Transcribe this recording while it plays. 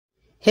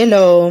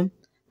Hello!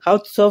 How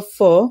to solve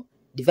 4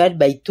 divided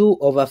by 2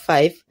 over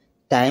 5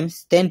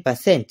 times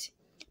 10%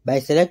 by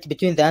selecting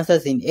between the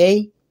answers in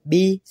A,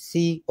 B,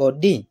 C or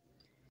D.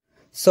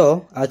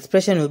 So our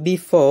expression will be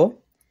 4,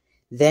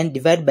 then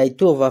divided by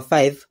 2 over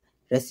 5,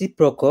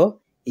 reciprocal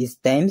is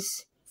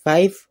times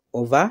 5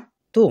 over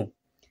 2.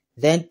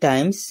 Then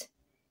times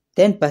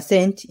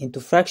 10% into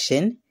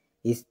fraction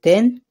is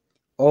 10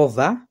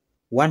 over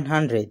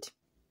 100.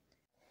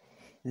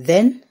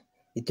 Then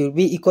it will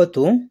be equal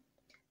to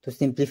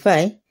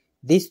simplify,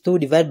 this 2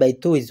 divided by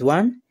 2 is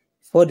 1,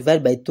 4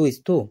 divided by 2 is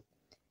 2,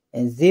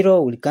 and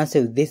 0 will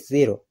cancel with this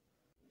 0.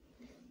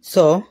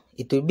 So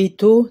it will be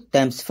 2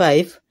 times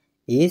 5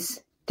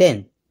 is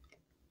 10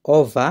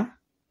 over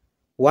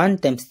 1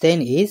 times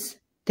 10 is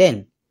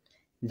 10.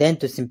 Then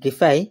to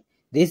simplify,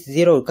 this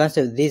 0 will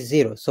cancel with this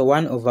 0, so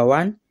 1 over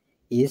 1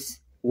 is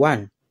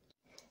 1.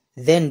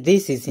 Then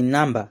this is in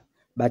number,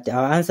 but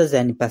our answers are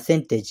in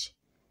percentage,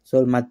 so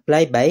we'll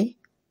multiply by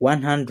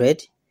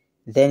 100,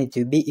 then it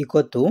will be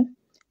equal to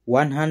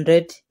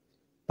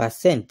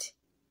 100%.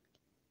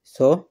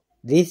 So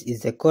this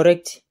is the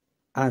correct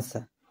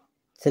answer.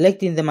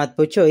 Selecting the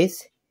multiple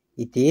choice,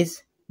 it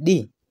is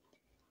D.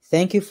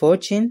 Thank you for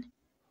watching.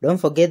 Don't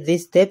forget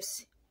these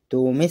steps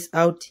to miss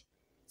out.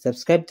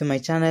 Subscribe to my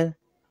channel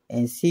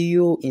and see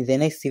you in the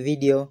next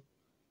video.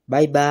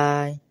 Bye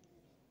bye.